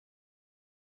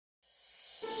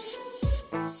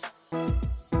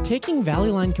taking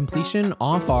Valley Line completion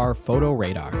off our photo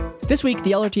radar. This week,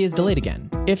 the LRT is delayed again,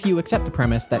 if you accept the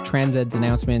premise that Transed's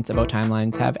announcements about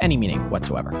timelines have any meaning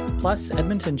whatsoever. Plus,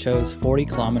 Edmonton chose 40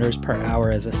 kilometers per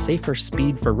hour as a safer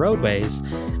speed for roadways,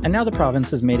 and now the province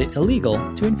has made it illegal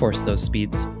to enforce those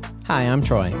speeds. Hi, I'm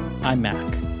Troy. I'm Mac.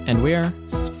 And we're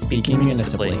Speaking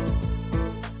Municipally.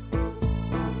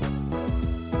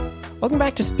 Welcome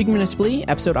back to Speaking Municipally,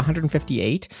 episode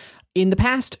 158. In the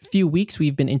past few weeks,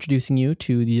 we've been introducing you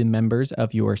to the members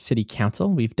of your city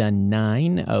council. We've done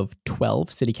 9 of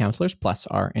 12 city councilors, plus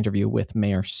our interview with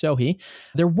Mayor Sohi.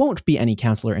 There won't be any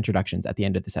councilor introductions at the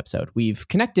end of this episode. We've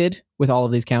connected with all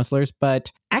of these councilors,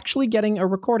 but actually getting a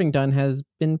recording done has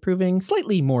been proving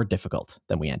slightly more difficult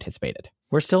than we anticipated.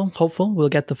 We're still hopeful we'll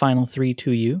get the final 3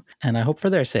 to you, and I hope for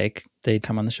their sake they'd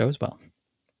come on the show as well.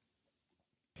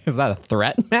 Is that a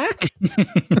threat, Mac?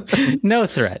 No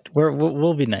threat.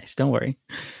 We'll be nice. Don't worry.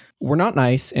 We're not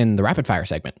nice in the rapid fire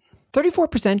segment.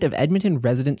 34% of Edmonton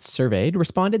residents surveyed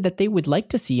responded that they would like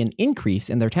to see an increase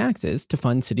in their taxes to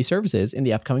fund city services in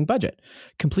the upcoming budget,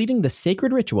 completing the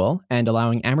sacred ritual and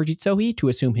allowing Amarjeet Sohi to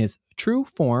assume his true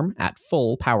form at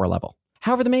full power level.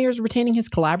 However, the mayor is retaining his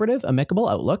collaborative, amicable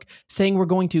outlook, saying we're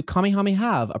going to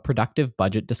have a productive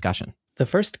budget discussion. The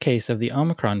first case of the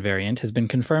Omicron variant has been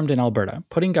confirmed in Alberta,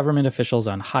 putting government officials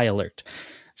on high alert.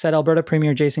 Said Alberta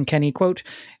Premier Jason Kenney, quote,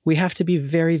 "We have to be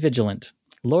very vigilant.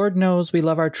 Lord knows we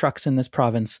love our trucks in this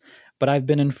province, but I've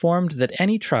been informed that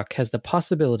any truck has the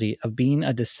possibility of being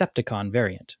a Decepticon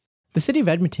variant." The city of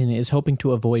Edmonton is hoping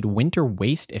to avoid winter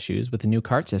waste issues with the new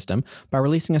cart system by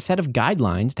releasing a set of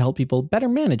guidelines to help people better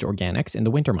manage organics in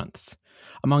the winter months.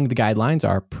 Among the guidelines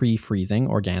are pre-freezing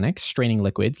organics, straining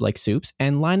liquids like soups,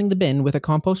 and lining the bin with a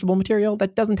compostable material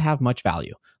that doesn't have much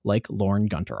value, like Lauren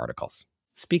Gunter articles.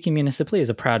 Speaking Municipally is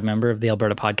a proud member of the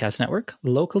Alberta Podcast Network,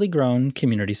 locally grown,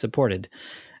 community supported.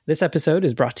 This episode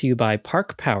is brought to you by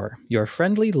Park Power, your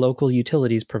friendly local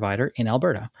utilities provider in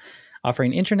Alberta,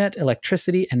 offering internet,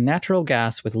 electricity, and natural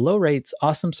gas with low rates,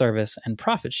 awesome service, and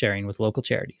profit sharing with local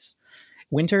charities.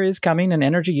 Winter is coming and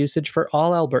energy usage for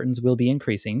all Albertans will be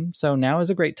increasing, so now is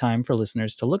a great time for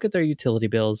listeners to look at their utility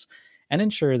bills and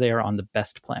ensure they are on the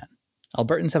best plan.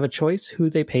 Albertans have a choice who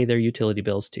they pay their utility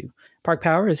bills to. Park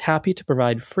Power is happy to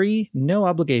provide free,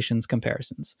 no-obligations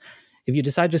comparisons. If you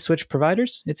decide to switch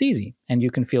providers, it's easy, and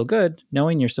you can feel good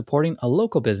knowing you're supporting a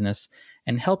local business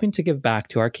and helping to give back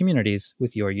to our communities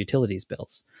with your utilities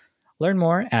bills. Learn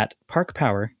more at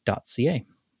parkpower.ca.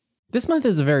 This month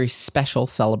is a very special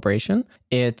celebration.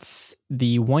 It's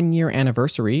the 1-year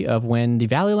anniversary of when the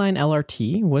Valley Line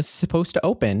LRT was supposed to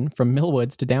open from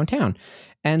Millwoods to downtown.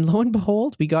 And lo and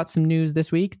behold, we got some news this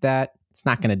week that it's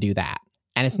not going to do that.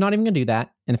 And it's not even going to do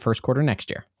that in the first quarter next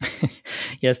year.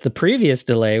 Yes, the previous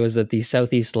delay was that the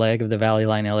southeast leg of the Valley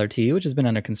Line LRT, which has been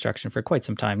under construction for quite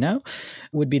some time now,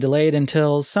 would be delayed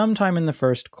until sometime in the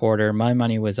first quarter. My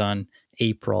money was on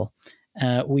April.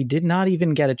 We did not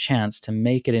even get a chance to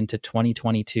make it into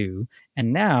 2022.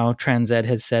 And now Transed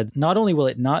has said not only will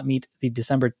it not meet the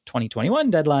December 2021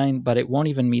 deadline, but it won't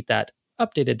even meet that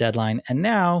updated deadline. And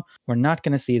now we're not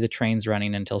going to see the trains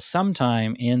running until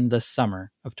sometime in the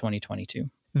summer of 2022.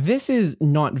 This is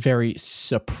not very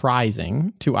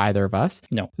surprising to either of us.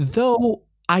 No. Though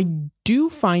I do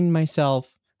find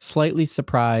myself slightly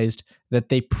surprised that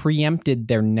they preempted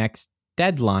their next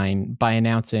deadline by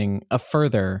announcing a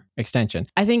further extension.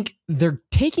 I think they're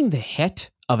taking the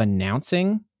hit of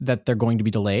announcing that they're going to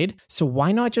be delayed. So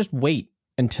why not just wait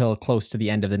until close to the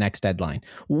end of the next deadline?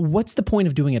 What's the point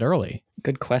of doing it early?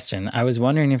 Good question. I was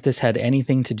wondering if this had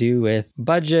anything to do with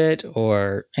budget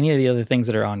or any of the other things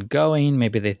that are ongoing.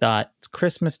 Maybe they thought it's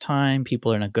Christmas time,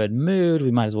 people are in a good mood,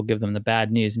 we might as well give them the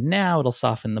bad news now, it'll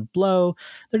soften the blow.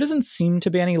 There doesn't seem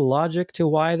to be any logic to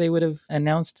why they would have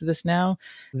announced this now.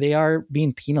 They are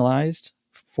being penalized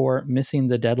for missing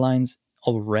the deadlines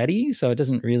already, so it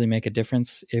doesn't really make a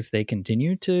difference if they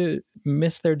continue to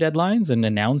miss their deadlines, and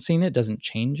announcing it doesn't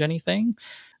change anything.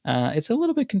 It's a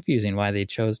little bit confusing why they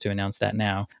chose to announce that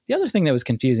now. The other thing that was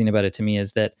confusing about it to me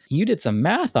is that you did some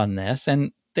math on this,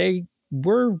 and they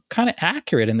were kind of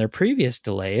accurate in their previous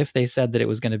delay if they said that it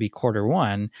was going to be quarter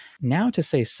 1. Now to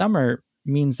say summer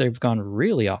means they've gone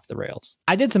really off the rails.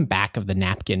 I did some back of the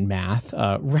napkin math,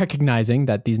 recognizing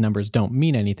that these numbers don't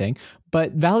mean anything,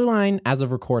 but Valley Line, as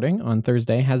of recording on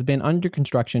Thursday, has been under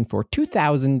construction for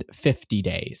 2,050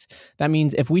 days. That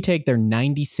means if we take their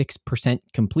 96%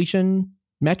 completion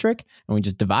metric and we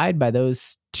just divide by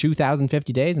those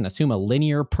 2,050 days and assume a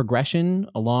linear progression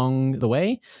along the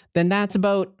way, then that's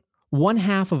about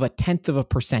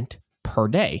 0.1% per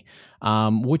day,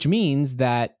 which means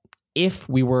that if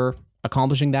we were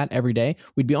accomplishing that every day,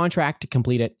 we'd be on track to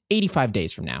complete it 85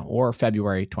 days from now, or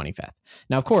February 25th.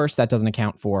 Now, of course, that doesn't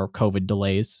account for COVID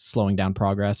delays, slowing down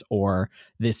progress, or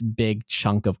this big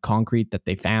chunk of concrete that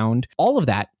they found. All of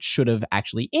that should have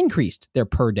actually increased their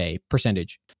per day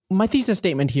percentage. My thesis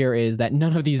statement here is that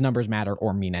none of these numbers matter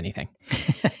or mean anything.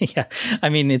 Yeah, I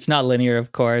mean, it's not linear,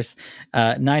 of course.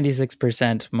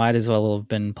 96% might as well have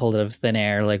been pulled out of thin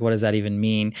air. Like, what does that even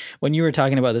mean? When you were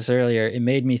talking about this earlier, it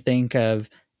made me think of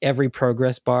every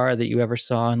progress bar that you ever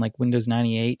saw in like Windows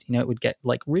 98. You know, it would get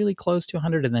like really close to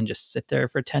 100 and then just sit there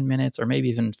for 10 minutes or maybe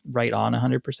even right on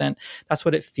 100%. That's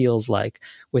what it feels like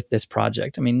with this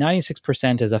project. I mean,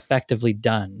 96% is effectively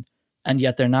done, and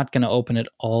yet they're not going to open it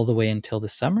all the way until the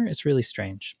summer. It's really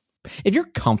strange. If you're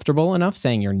comfortable enough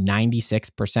saying you're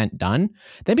 96% done,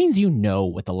 that means you know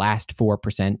what the last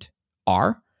 4%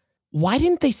 are. Why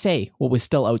didn't they say what was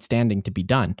still outstanding to be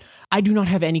done? I do not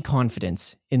have any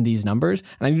confidence in these numbers,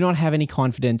 and I do not have any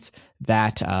confidence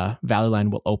that Valley Line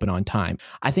will open on time.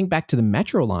 I think back to the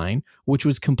Metro line, which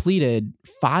was completed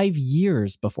 5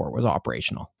 years before it was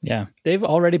operational. Yeah, they've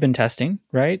already been testing,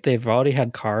 right? They've already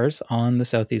had cars on the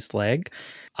southeast leg.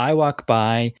 I walk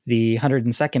by the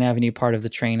 102nd Avenue part of the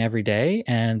train every day,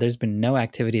 and there's been no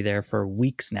activity there for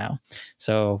weeks now.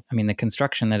 So, I mean, the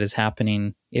construction that is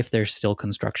happening, if there's still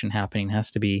construction happening, has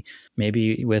to be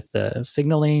maybe with the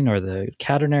signaling or the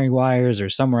catenary wires or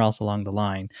somewhere else along the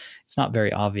line. It's not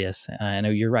very obvious. I know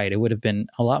you're right. It would have been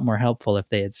a lot more helpful if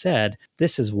they had said,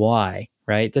 this is why,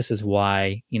 right? This is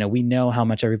why, you know, we know how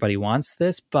much everybody wants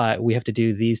this, but we have to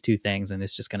do these two things and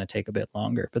it's just going to take a bit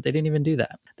longer. But they didn't even do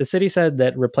that. The city said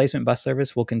that replacement bus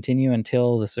service will continue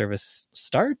until the service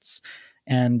starts.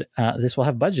 And this will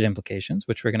have budget implications,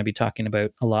 which we're going to be talking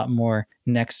about a lot more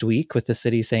next week, with the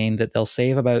city saying that they'll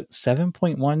save about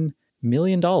 $7.1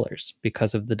 million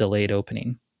because of the delayed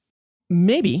opening.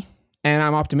 Maybe, and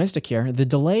I'm optimistic here, the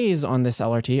delays on this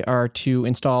LRT are to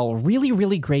install really,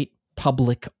 really great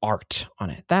public art on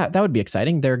it. That would be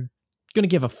exciting. They're going to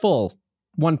give a full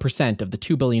 1% of the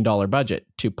 $2 billion budget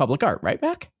to public art, right,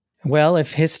 Mac? Well,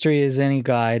 if history is any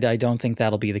guide, I don't think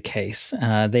that'll be the case.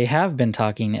 They have been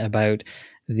talking about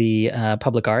the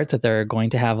public art that they're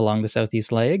going to have along the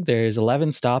southeast leg. There's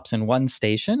 11 stops and 1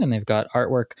 station, and they've got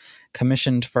artwork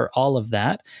commissioned for all of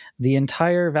that. The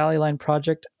entire Valley Line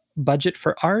project budget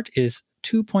for art is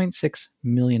 $2.6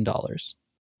 million.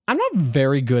 I'm not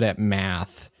very good at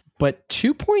math, but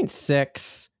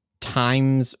 2.6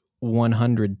 times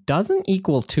 100 doesn't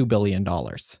equal $2 billion.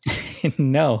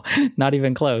 No, not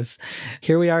even close.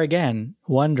 Here we are again,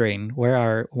 wondering where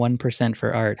our 1%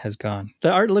 for art has gone.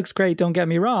 The art looks great, don't get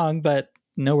me wrong, but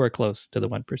nowhere close to the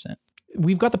 1%.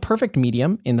 We've got the perfect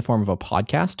medium in the form of a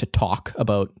podcast to talk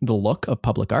about the look of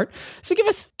public art. So give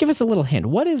us a little hint.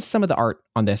 What is some of the art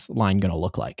on this line going to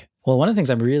look like? Well, one of the things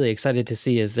I'm really excited to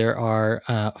see is there are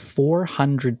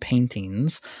 400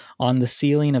 paintings on the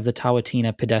ceiling of the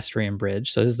Tawatina pedestrian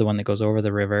bridge. So this is the one that goes over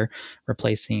the river,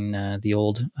 replacing the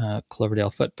old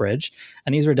Cloverdale footbridge.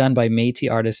 And these were done by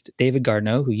Métis artist David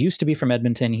Gardneau, who used to be from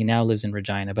Edmonton. He now lives in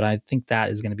Regina, but I think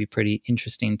that is going to be pretty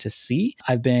interesting to see.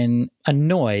 I've been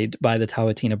annoyed by the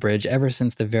Tawatina bridge ever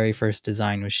since the very first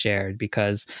design was shared,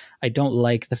 because I don't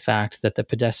like the fact that the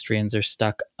pedestrians are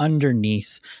stuck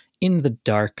underneath in the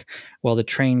dark while the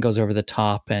train goes over the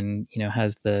top and, you know,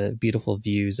 has the beautiful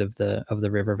views of the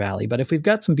river valley. But if we've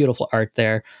got some beautiful art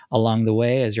there along the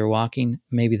way as you're walking,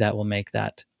 maybe that will make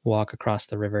that walk across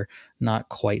the river not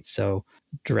quite so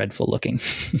dreadful looking.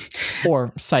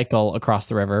 Or cycle across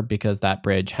the river, because that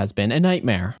bridge has been a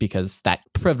nightmare, because that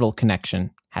pivotal connection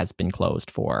has been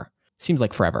closed for seems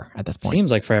like forever at this point.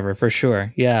 Seems like forever, for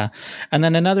sure. Yeah. And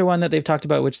then another one that they've talked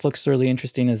about, which looks really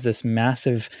interesting, is this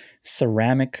massive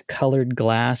ceramic colored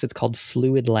glass. It's called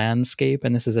Fluid Landscape.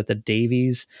 And this is at the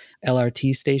Davies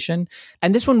LRT station.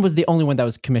 And this one was the only one that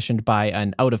was commissioned by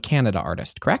an out of Canada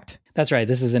artist, correct? That's right.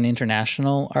 This is an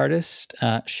international artist,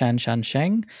 Shan Shan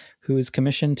Sheng, who is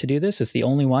commissioned to do this. It's the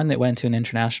only one that went to an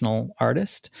international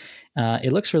artist.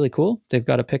 It looks really cool. They've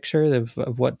got a picture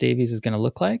of what Davies is going to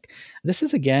look like. This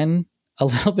is, again, a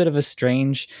little bit of a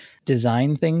strange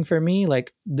design thing for me.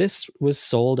 Like, this was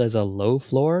sold as a low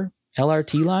floor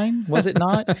LRT line, was it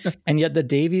not? And yet the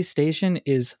Davies station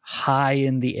is high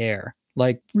in the air,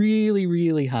 like really,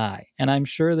 really high. And I'm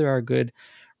sure there are good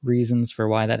reasons for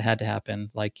why that had to happen,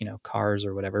 like, you know, cars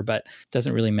or whatever, but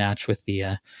doesn't really match with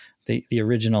the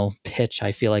original pitch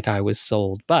I feel like I was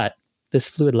sold. But this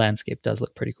Fluid Landscape does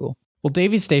look pretty cool. Well,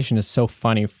 Davies Station is so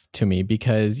funny to me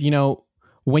because, you know,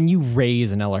 when you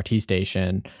raise an LRT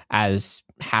station, as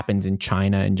happens in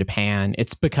China and Japan,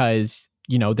 it's because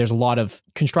there's a lot of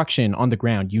construction on the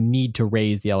ground. You need to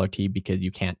raise the LRT because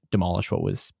you can't demolish what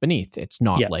was beneath. It's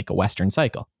not like a Western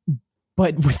cycle.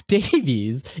 But with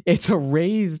Davies, it's a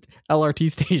raised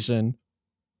LRT station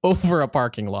over a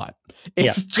parking lot.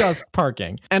 It's just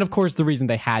parking. And of course, the reason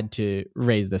they had to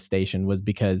raise the station was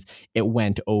because it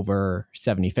went over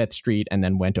 75th Street and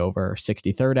then went over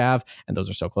 63rd Ave. And those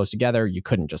are so close together, you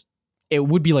couldn't just, it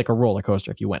would be like a roller coaster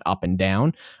if you went up and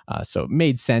down. So it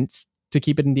made sense to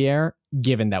keep it in the air,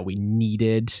 given that we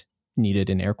needed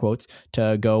in air quotes,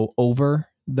 to go over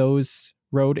those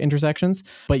road intersections.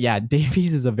 But yeah,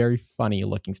 Davies is a very funny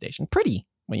looking station. Pretty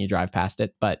when you drive past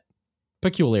it, but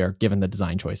peculiar given the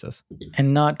design choices.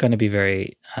 And not going to be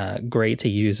very great to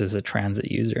use as a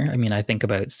transit user. I mean, I think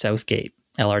about Southgate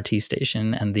LRT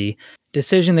station and the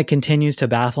decision that continues to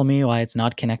baffle me why it's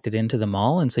not connected into the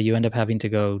mall. And so you end up having to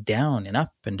go down and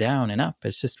up and down and up.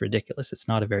 It's just ridiculous. It's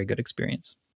not a very good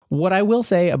experience. What I will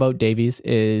say about Davies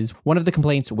is one of the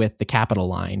complaints with the Capital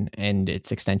Line and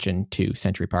its extension to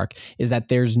Century Park is that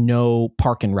there's no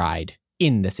park and ride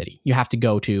in the city. You have to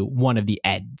go to one of the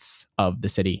ends of the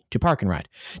city to park and ride.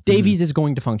 Davies is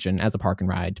going to function as a park and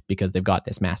ride because they've got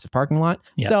this massive parking lot.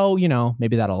 Yep. So,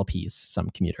 maybe that'll appease some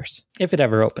commuters. If it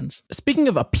ever opens. Speaking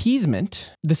of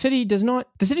appeasement, the city does not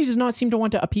seem to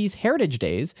want to appease Heritage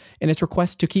Days in its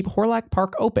request to keep Hawrelak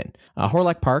Park open.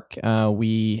 Hawrelak Park,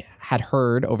 we had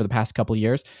heard over the past couple of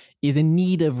years, is in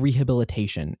need of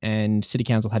rehabilitation, and City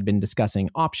Council had been discussing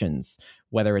options,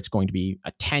 whether it's going to be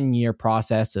a 10-year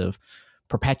process of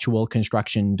perpetual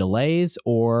construction delays,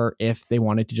 or if they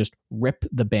wanted to just rip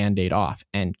the Band-Aid off.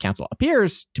 And council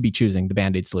appears to be choosing the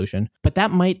Band-Aid solution, but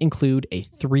that might include a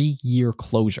 3-year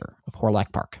closure of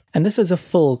Hawrelak Park. And this is a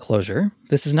full closure.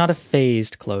 This is not a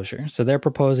phased closure. So they're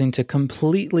proposing to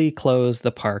completely close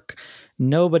the park.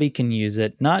 Nobody can use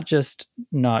it, not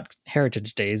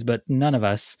Heritage Days, but none of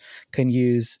us can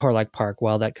use Hawrelak Park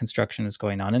while that construction is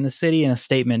going on. And the city, in a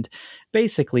statement,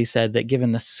 basically said that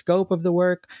given the scope of the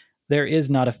work, there is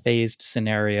not a phased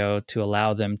scenario to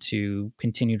allow them to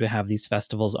continue to have these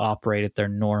festivals operate at their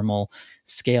normal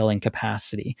scale and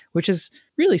capacity, which is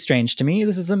really strange to me.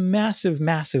 This is a massive,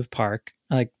 massive park.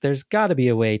 Like, there's got to be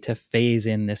a way to phase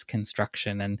in this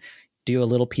construction and do a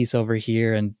little piece over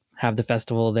here and have the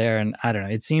festival there. And I don't know,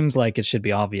 it seems like it should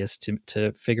be obvious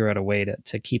to figure out a way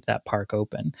to keep that park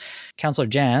open. Councillor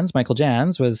Michael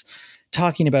Jans, was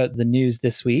talking about the news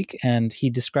this week, and he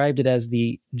described it as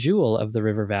the jewel of the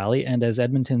River Valley and as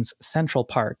Edmonton's Central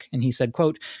Park. And he said,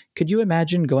 quote, "Could you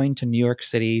imagine going to New York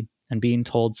City and being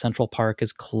told Central Park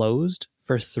is closed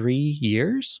for 3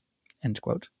 years?" End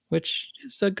quote. Which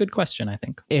is a good question, I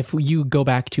think. If you go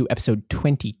back to episode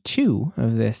 22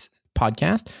 of this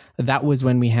podcast, that was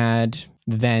when we had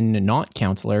then not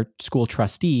councillor, school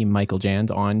trustee Michael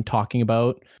Jans on talking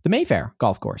about the Mayfair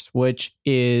golf course, which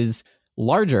is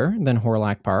larger than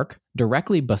Hawrelak Park,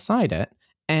 directly beside it.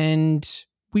 And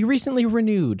we recently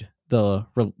renewed the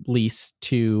lease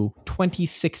to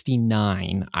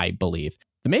 2069, I believe.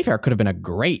 The Mayfair could have been a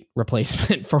great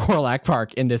replacement for Hawrelak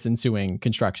Park in this ensuing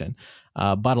construction,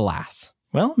 but alas.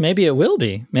 Well, maybe it will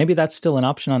be. Maybe that's still an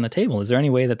option on the table. Is there any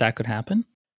way that could happen?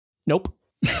 Nope.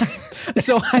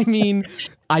 So, I mean,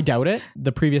 I doubt it.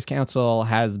 The previous council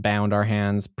has bound our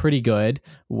hands pretty good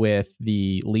with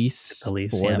the lease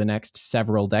for the next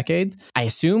several decades. I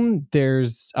assume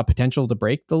there's a potential to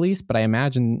break the lease, but I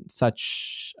imagine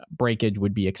such breakage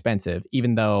would be expensive,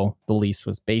 even though the lease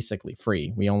was basically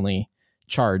free. We only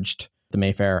charged the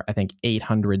Mayfair, I think,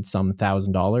 $800-some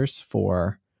thousand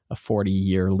for a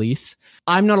 40-year lease.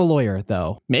 I'm not a lawyer,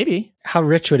 though. Maybe. How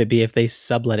rich would it be if they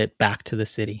sublet it back to the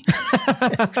city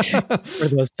for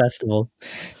those festivals?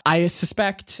 I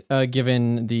suspect,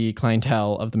 given the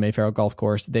clientele of the Mayfair Golf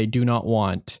Course, they do not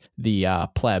want the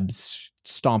plebs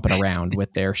stomping around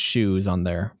with their shoes on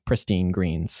their pristine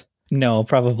greens. No,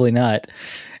 probably not.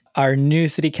 Our new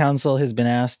city council has been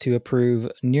asked to approve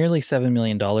nearly $7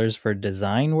 million for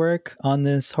design work on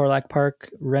this Hawrelak Park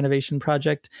renovation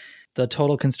project. The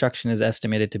total construction is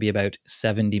estimated to be about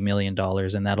 $70 million,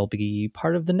 and that'll be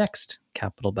part of the next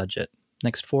capital budget,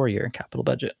 next 4-year capital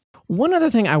budget. One other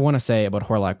thing I want to say about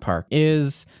Hawrelak Park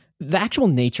is the actual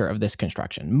nature of this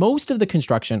construction. Most of the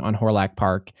construction on Hawrelak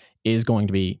Park is going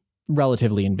to be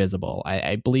relatively invisible.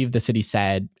 I believe the city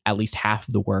said at least half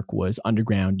of the work was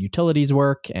underground utilities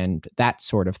work and that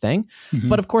sort of thing. Mm-hmm.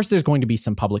 But of course, there's going to be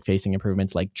some public facing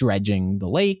improvements like dredging the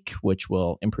lake, which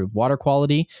will improve water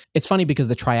quality. It's funny because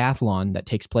the triathlon that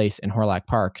takes place in Hawrelak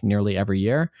Park nearly every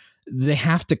year, they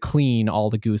have to clean all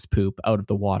the goose poop out of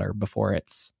the water before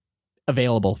it's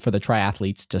available for the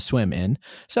triathletes to swim in.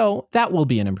 So that will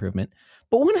be an improvement.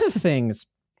 But one of the things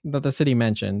that the city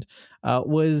mentioned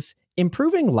was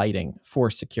improving lighting for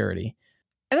security.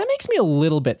 And that makes me a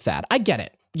little bit sad. I get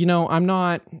it. I'm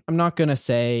not going to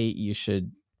say you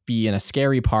should be in a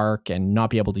scary park and not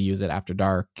be able to use it after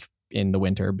dark in the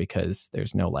winter because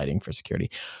there's no lighting for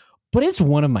security. But it's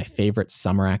one of my favorite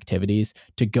summer activities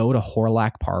to go to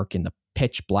Hawrelak Park in the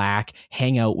pitch black,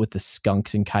 hang out with the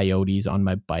skunks and coyotes on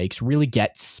my bikes, really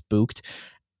get spooked.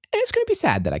 And it's going to be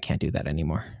sad that I can't do that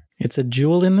anymore. It's a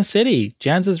jewel in the city.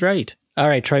 Jans is right. All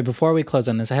right, Troy, before we close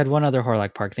on this, I had one other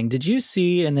Hawrelak Park thing. Did you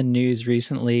see in the news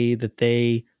recently that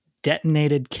they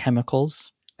detonated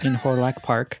chemicals in Hawrelak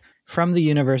Park from the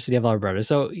University of Alberta?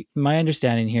 So my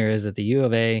understanding here is that the U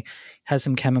of A has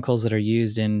some chemicals that are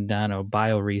used in,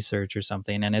 bioresearch or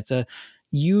something, and it's a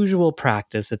usual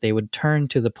practice that they would turn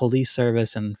to the police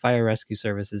service and fire rescue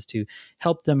services to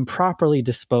help them properly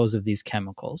dispose of these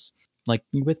chemicals. Like,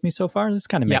 you with me so far? This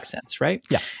kind of makes sense, right?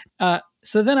 Yeah.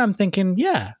 So then I'm thinking,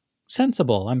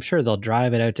 sensible. I'm sure they'll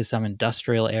drive it out to some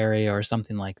industrial area or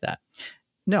something like that.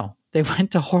 No, they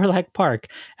went to Hawrelak Park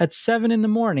at 7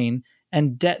 a.m.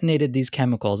 and detonated these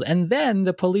chemicals. And then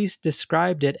the police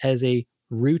described it as a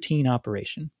routine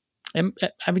operation.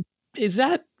 Is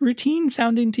that routine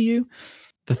sounding to you?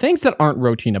 The things that aren't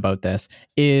routine about this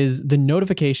is the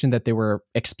notification that they were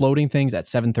exploding things at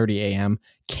 7:30 a.m.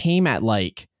 came at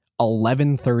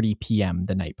 11:30 p.m.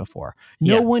 the night before.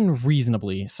 No one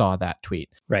reasonably saw that tweet.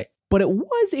 Right. But it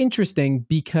was interesting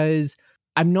because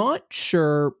I'm not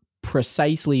sure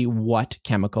precisely what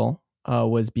chemical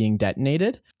was being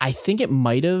detonated. I think it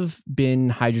might have been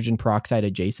hydrogen peroxide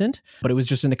adjacent, but it was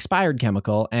just an expired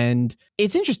chemical. And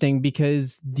it's interesting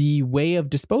because the way of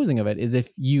disposing of it is if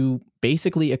you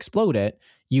basically explode it,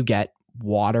 you get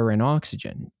water and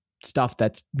oxygen, stuff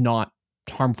that's not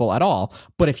harmful at all.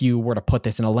 But if you were to put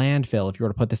this in a landfill, if you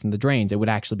were to put this in the drains, it would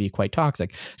actually be quite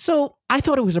toxic. So I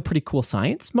thought it was a pretty cool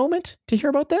science moment to hear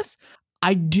about this.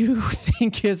 I do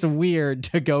think it's weird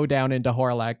to go down into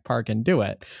Hawrelak Park and do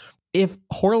it. If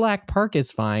Hawrelak Park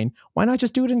is fine, why not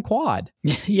just do it in quad?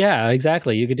 Yeah,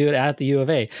 exactly. You could do it at the U of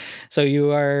A. So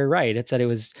you are right. It said it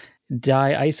was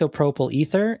diisopropyl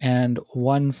ether and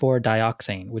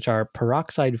 1,4-dioxane, which are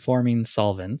peroxide-forming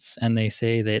solvents. And they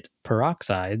say that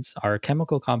peroxides are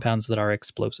chemical compounds that are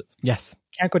explosive. Yes.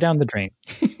 Can't go down the drain.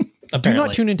 Do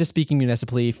not tune into Speaking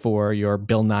Municipally for your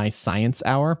Bill Nye Science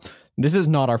Hour. This is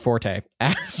not our forte,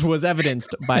 as was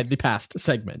evidenced by the past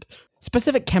segment.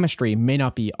 Specific chemistry may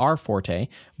not be our forte,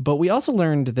 but we also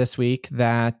learned this week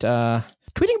that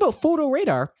tweeting about photo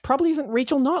radar probably isn't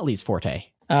Rachel Notley's forte.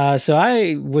 So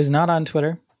I was not on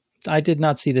Twitter. I did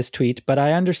not see this tweet, but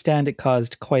I understand it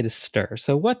caused quite a stir.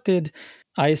 So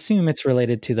I assume it's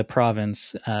related to the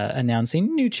province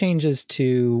announcing new changes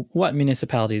to what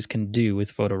municipalities can do with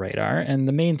photo radar. And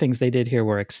the main things they did here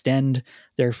were extend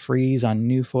their freeze on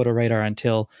new photo radar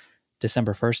until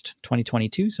December 1st,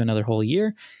 2022, so another whole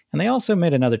year. And they also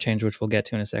made another change, which we'll get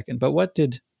to in a second. But what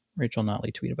did Rachel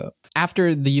Notley tweet about?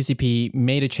 After the UCP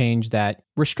made a change that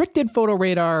restricted photo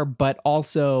radar, but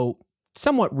also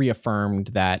somewhat reaffirmed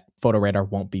that photo radar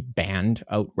won't be banned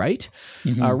outright.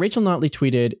 Rachel Notley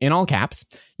tweeted in all caps,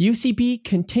 UCP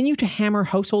continue to hammer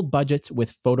household budgets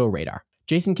with photo radar.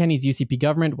 Jason Kenney's UCP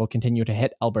government will continue to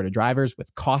hit Alberta drivers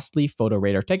with costly photo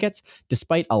radar tickets,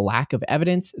 despite a lack of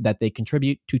evidence that they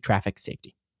contribute to traffic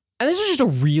safety. And this is just a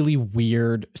really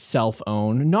weird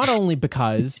self-own, not only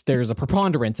because there's a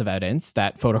preponderance of evidence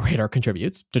that photo radar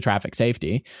contributes to traffic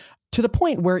safety, to the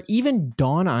point where even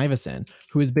Don Iveson,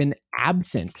 who has been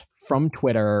absent from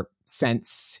Twitter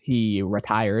since he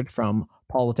retired from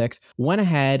politics, went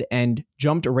ahead and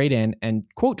jumped right in and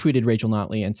quote tweeted Rachel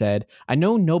Notley and said, I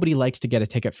know nobody likes to get a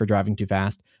ticket for driving too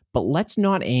fast, but let's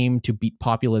not aim to beat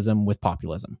populism with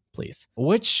populism, please.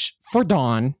 Which, for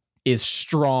Don, is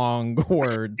strong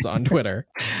words on Twitter.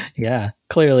 Yeah,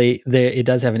 clearly it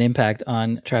does have an impact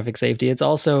on traffic safety. It's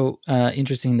also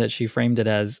interesting that she framed it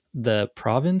as the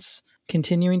province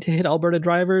continuing to hit Alberta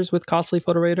drivers with costly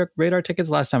photo radar tickets.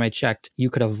 Last time I checked, you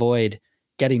could avoid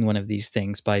getting one of these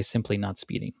things by simply not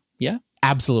speeding. Yeah?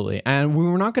 Absolutely. And we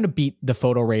were not going to beat the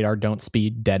photo radar don't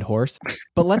speed dead horse,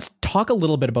 but let's talk a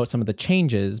little bit about some of the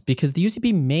changes, because the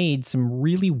UCP made some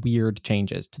really weird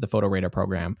changes to the photo radar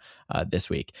program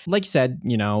this week. Like you said,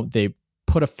 they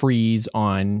put a freeze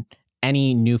on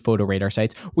any new photo radar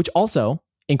sites, which also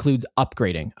includes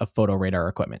upgrading of photo radar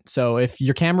equipment. So if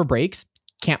your camera breaks,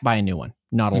 can't buy a new one,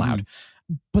 not allowed.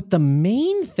 But the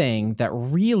main thing that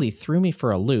really threw me for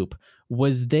a loop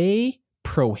was they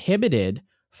prohibited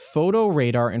photo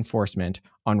radar enforcement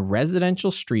on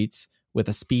residential streets with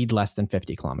a speed less than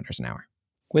 50 kilometers an hour.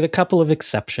 With a couple of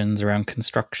exceptions around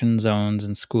construction zones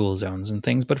and school zones and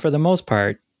things. But for the most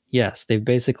part, Yes, they've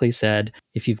basically said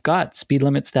if you've got speed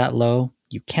limits that low,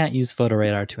 you can't use photo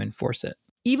radar to enforce it.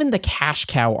 Even the cash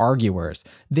cow arguers,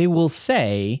 they will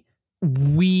say,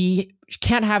 we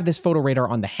can't have this photo radar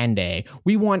on the Henday.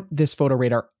 We want this photo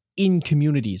radar in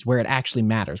communities where it actually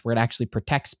matters, where it actually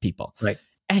protects people. Right.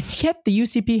 And yet the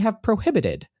UCP have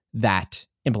prohibited that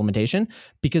implementation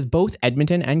because both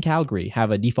Edmonton and Calgary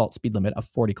have a default speed limit of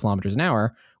 40 kilometers an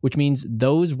hour, which means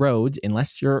those roads,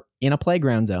 unless you're in a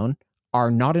playground zone,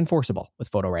 are not enforceable with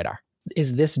photo radar.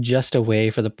 Is this just a way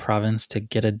for the province to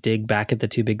get a dig back at the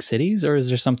two big cities, or is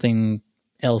there something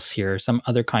else here, some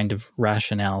other kind of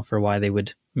rationale for why they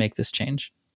would make this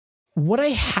change? What I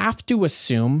have to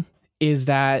assume is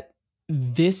that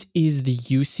this is the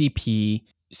UCP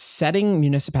setting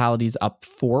municipalities up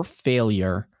for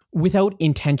failure without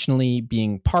intentionally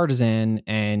being partisan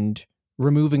and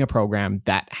removing a program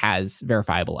that has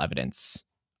verifiable evidence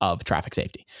of traffic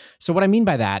safety. So what I mean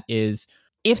by that is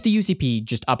if the UCP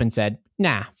just up and said,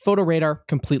 nah, photo radar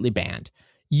completely banned,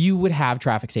 you would have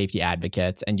traffic safety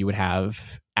advocates and you would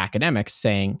have academics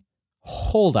saying,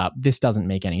 hold up, this doesn't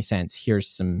make any sense. Here's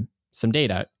some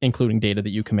data, including data that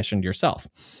you commissioned yourself.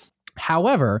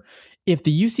 However, if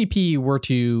the UCP were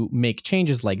to make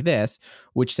changes like this,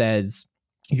 which says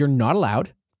you're not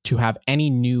allowed to have any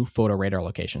new photo radar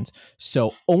locations,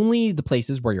 so only the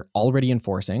places where you're already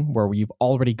enforcing, where you've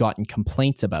already gotten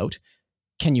complaints about,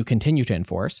 can you continue to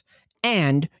enforce,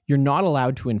 and you're not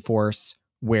allowed to enforce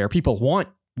where people want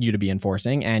you to be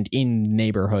enforcing and in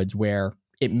neighborhoods where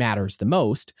it matters the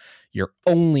most, you're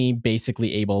only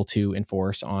basically able to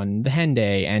enforce on the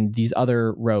Henday and these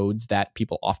other roads that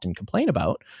people often complain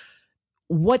about.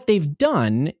 What they've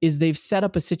done is they've set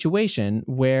up a situation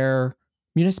where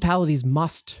municipalities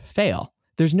must fail.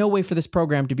 There's no way for this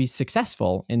program to be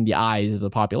successful in the eyes of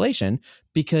the population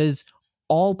because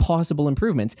all possible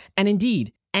improvements, and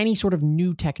indeed any sort of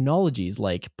new technologies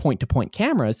like point-to-point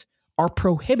cameras, are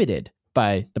prohibited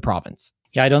by the province.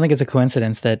 Yeah, I don't think it's a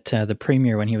coincidence that the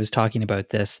premier, when he was talking about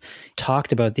this,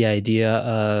 talked about the idea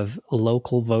of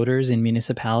local voters in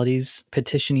municipalities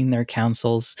petitioning their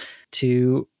councils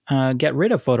to get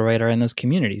rid of photo radar in those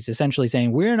communities, essentially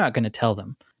saying, we're not going to tell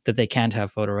them that they can't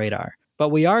have photo radar, but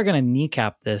we are going to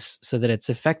kneecap this so that it's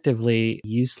effectively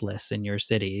useless in your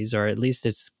cities, or at least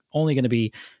it's only going to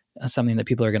be something that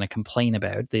people are going to complain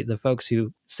about. The folks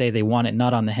who say they want it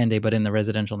not on the Henday but in the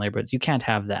residential neighborhoods, you can't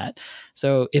have that.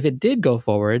 So if it did go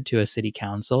forward to a city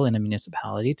council in a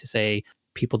municipality to say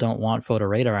people don't want photo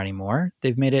radar anymore,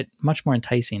 they've made it much more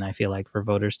enticing, I feel like, for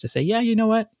voters to say, yeah, you know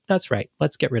what, that's right,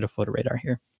 let's get rid of photo radar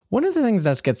here. One of the things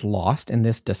that gets lost in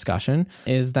this discussion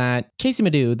is that Casey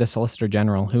Madu, the Solicitor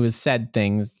General, who has said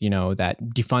things, that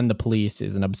defund the police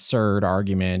is an absurd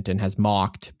argument and has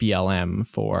mocked BLM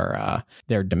for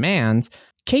their demands,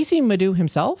 Casey Madu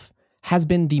himself has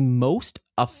been the most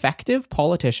effective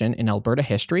politician in Alberta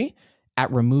history at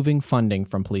removing funding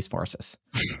from police forces.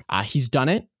 He's done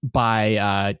it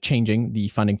by changing the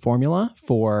funding formula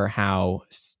for how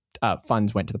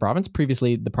funds went to the province.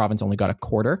 Previously, the province only got a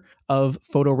quarter of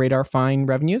photo radar fine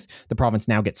revenues. The province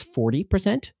now gets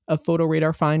 40% of photo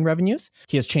radar fine revenues.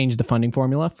 He has changed the funding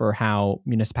formula for how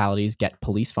municipalities get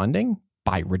police funding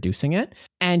by reducing it.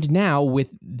 And now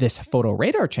with this photo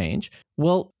radar change,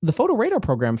 well, the photo radar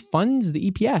program funds the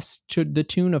EPS to the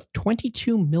tune of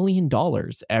 $22 million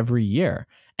every year.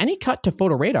 Any cut to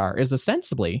photo radar is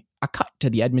ostensibly a cut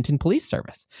to the Edmonton Police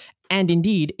Service. And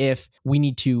indeed, if we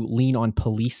need to lean on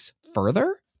police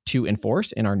further to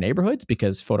enforce in our neighborhoods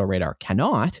because photo radar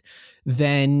cannot,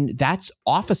 then that's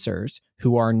officers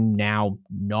who are now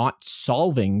not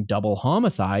solving double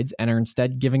homicides and are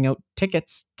instead giving out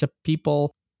tickets to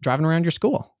people driving around your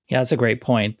school. Yeah, that's a great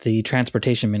point. The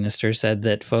transportation minister said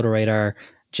that photo radar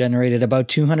generated about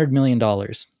 $200 million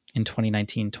in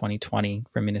 2019-2020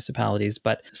 from municipalities,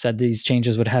 but said these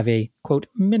changes would have a, quote,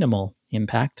 minimal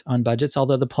impact on budgets,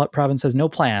 although the province has no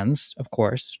plans, of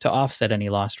course, to offset any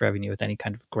lost revenue with any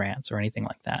kind of grants or anything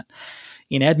like that.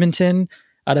 In Edmonton,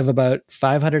 out of about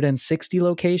 560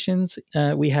 locations,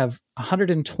 we have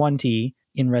 120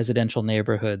 in residential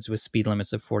neighborhoods with speed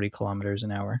limits of 40 kilometers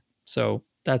an hour. So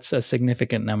that's a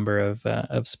significant number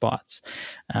of spots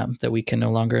that we can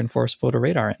no longer enforce photo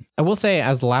radar in. I will say,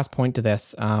 as the last point to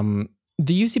this, the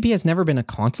UCP has never been a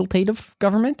consultative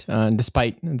government,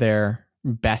 despite their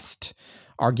best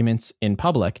arguments in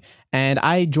public. And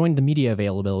I joined the media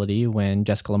availability when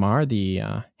Jessica Lamar, the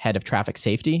head of traffic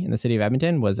safety in the city of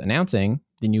Edmonton, was announcing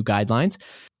the new guidelines.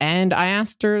 And I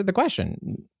asked her the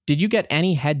question, did you get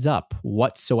any heads up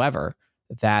whatsoever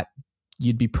that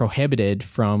you'd be prohibited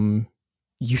from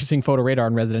using photo radar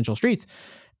on residential streets?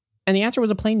 And the answer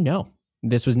was a plain no.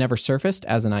 This was never surfaced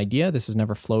as an idea. This was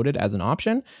never floated as an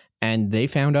option. And they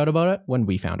found out about it when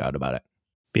we found out about it.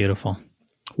 Beautiful.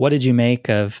 What did you make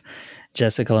of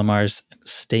Jessica Lamar's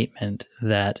statement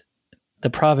that the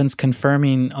province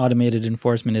confirming automated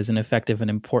enforcement is an effective and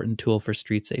important tool for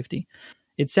street safety?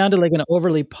 It sounded like an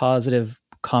overly positive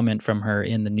comment from her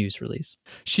in the news release.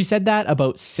 She said that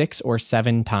about 6 or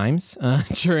 7 times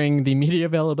during the media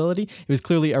availability. It was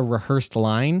clearly a rehearsed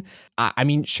line. I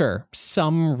mean, sure,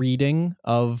 some reading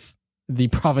of the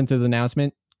province's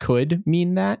announcement could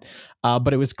mean that,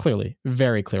 but it was clearly,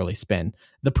 very clearly spin.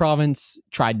 The province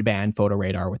tried to ban photo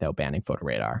radar without banning photo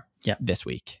radar this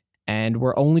week. And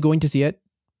we're only going to see it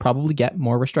probably get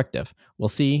more restrictive. We'll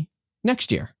see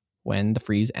next year when the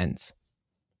freeze ends.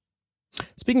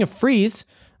 Speaking of freeze,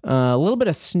 a little bit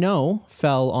of snow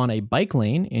fell on a bike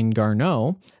lane in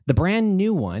Garneau, the brand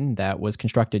new one that was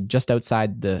constructed just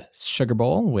outside the Sugar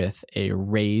Bowl with a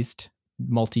raised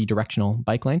multi-directional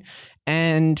bike lane.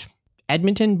 And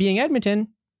Edmonton being Edmonton,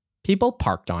 people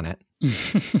parked on it.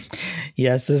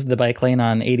 Yes, this is the bike lane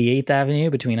on 88th Avenue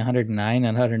between 109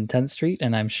 and 110th Street.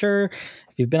 And I'm sure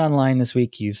if you've been online this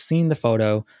week, you've seen the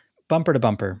photo, bumper to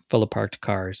bumper, full of parked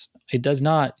cars. It does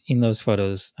not, in those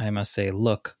photos, I must say,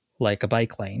 look like a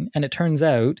bike lane. And it turns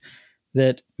out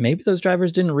that maybe those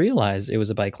drivers didn't realize it was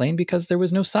a bike lane because there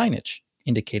was no signage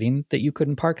indicating that you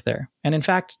couldn't park there. And in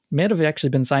fact, may have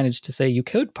actually been signage to say you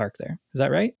could park there. Is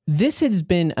that right? This has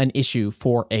been an issue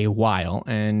for a while,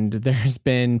 and there's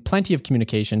been plenty of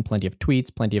communication, plenty of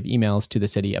tweets, plenty of emails to the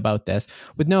city about this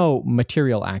with no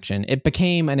material action. It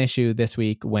became an issue this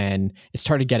week when it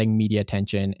started getting media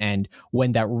attention and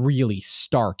when that really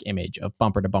stark image of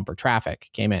bumper-to-bumper traffic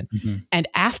came in. Mm-hmm. And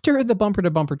after the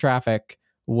bumper-to-bumper traffic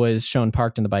was shown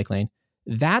parked in the bike lane,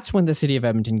 that's when the city of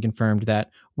Edmonton confirmed that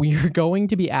we are going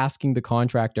to be asking the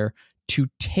contractor to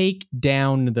take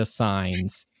down the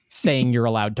signs saying you're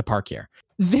allowed to park here.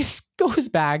 This goes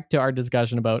back to our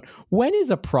discussion about when is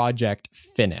a project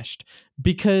finished?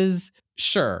 Because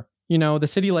sure, you know, the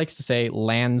city likes to say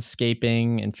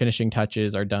landscaping and finishing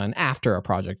touches are done after a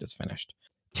project is finished.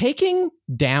 Taking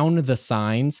down the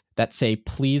signs that say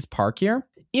please park here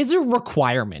is a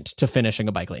requirement to finishing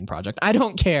a bike lane project. I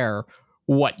don't care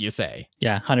what you say.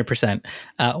 Yeah, 100%.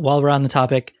 While we're on the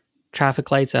topic,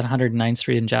 traffic lights at 109th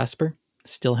Street in Jasper,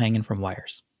 still hanging from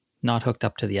wires, not hooked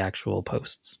up to the actual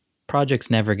posts. Projects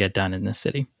never get done in this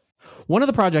city. One of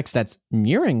the projects that's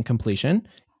nearing completion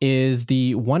is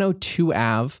the 102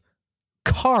 Ave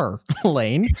car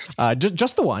lane,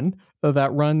 just the one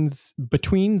that runs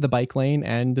between the bike lane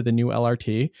and the new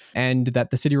LRT, and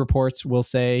that the city reports will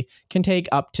say can take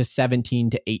up to 17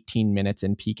 to 18 minutes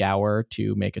in peak hour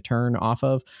to make a turn off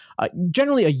of.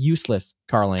 Generally a useless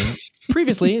car lane.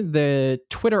 Previously, the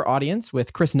Twitter audience,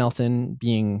 with Chris Nelson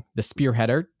being the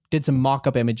spearheader, did some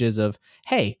mock-up images of,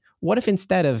 hey, what if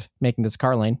instead of making this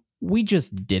car lane, we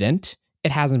just didn't?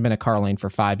 It hasn't been a car lane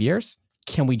for 5 years.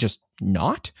 Can we just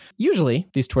not? Usually,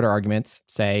 these Twitter arguments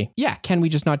say, yeah, can we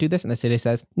just not do this? And the city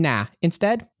says, nah,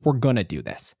 instead, we're going to do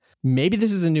this. Maybe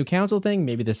this is a new council thing.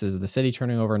 Maybe this is the city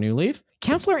turning over a new leaf.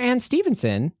 Councillor Ann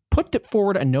Stevenson put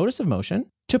forward a notice of motion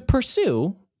to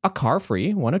pursue a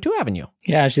car-free 102 Avenue.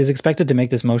 Yeah, she's expected to make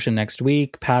this motion next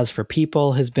week. Paths for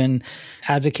People has been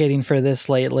advocating for this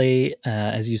lately.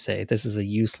 As you say, this is a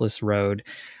useless road.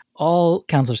 All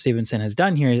Councillor Stevenson has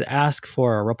done here is ask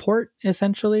for a report,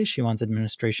 essentially. She wants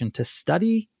administration to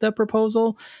study the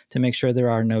proposal to make sure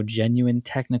there are no genuine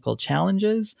technical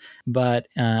challenges. But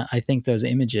I think those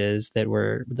images that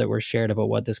were shared about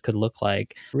what this could look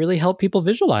like really help people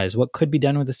visualize what could be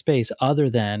done with the space other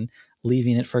than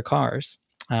leaving it for cars.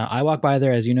 I walk by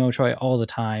there, as you know, Troy, all the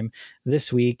time.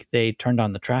 This week, they turned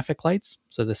on the traffic lights,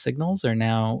 so the signals are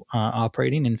now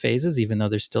operating in phases, even though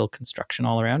there's still construction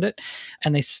all around it.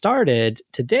 And they started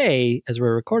today, as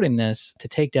we're recording this, to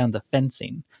take down the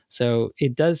fencing. So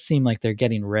it does seem like they're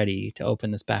getting ready to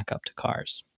open this back up to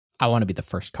cars. I want to be the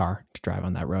first car to drive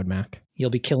on that road, Mac. You'll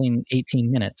be killing 18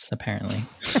 minutes, apparently.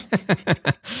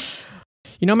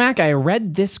 You know, Mac, I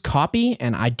read this copy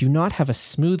and I do not have a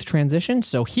smooth transition,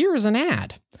 so here's an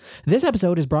ad. This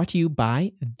episode is brought to you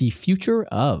by The Future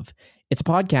Of. It's a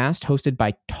podcast hosted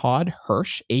by Todd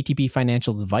Hirsch, ATP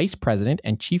Financial's Vice President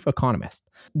and Chief Economist.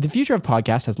 The Future Of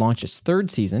podcast has launched its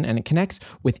 3rd season, and it connects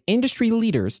with industry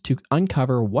leaders to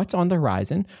uncover what's on the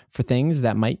horizon for things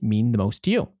that might mean the most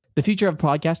to you. The Future Of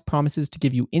podcast promises to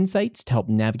give you insights to help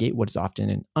navigate what is often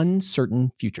an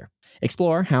uncertain future.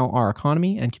 Explore how our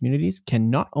economy and communities can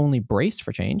not only brace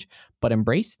for change, but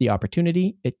embrace the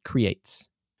opportunity it creates.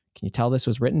 Can you tell this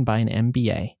was written by an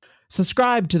MBA?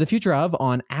 Subscribe to The Future Of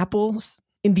on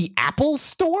in the Apple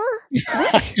Store?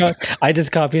 I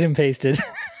just copied and pasted.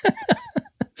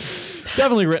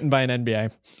 Definitely written by an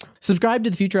NBA. Subscribe to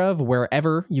The Future Of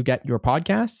wherever you get your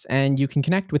podcasts, and you can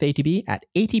connect with ATB at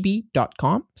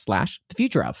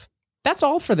atb.com/thefutureof. That's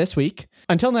all for this week.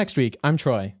 Until next week, I'm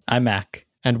Troy. I'm Mac.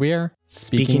 And we're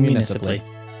Speaking municipally.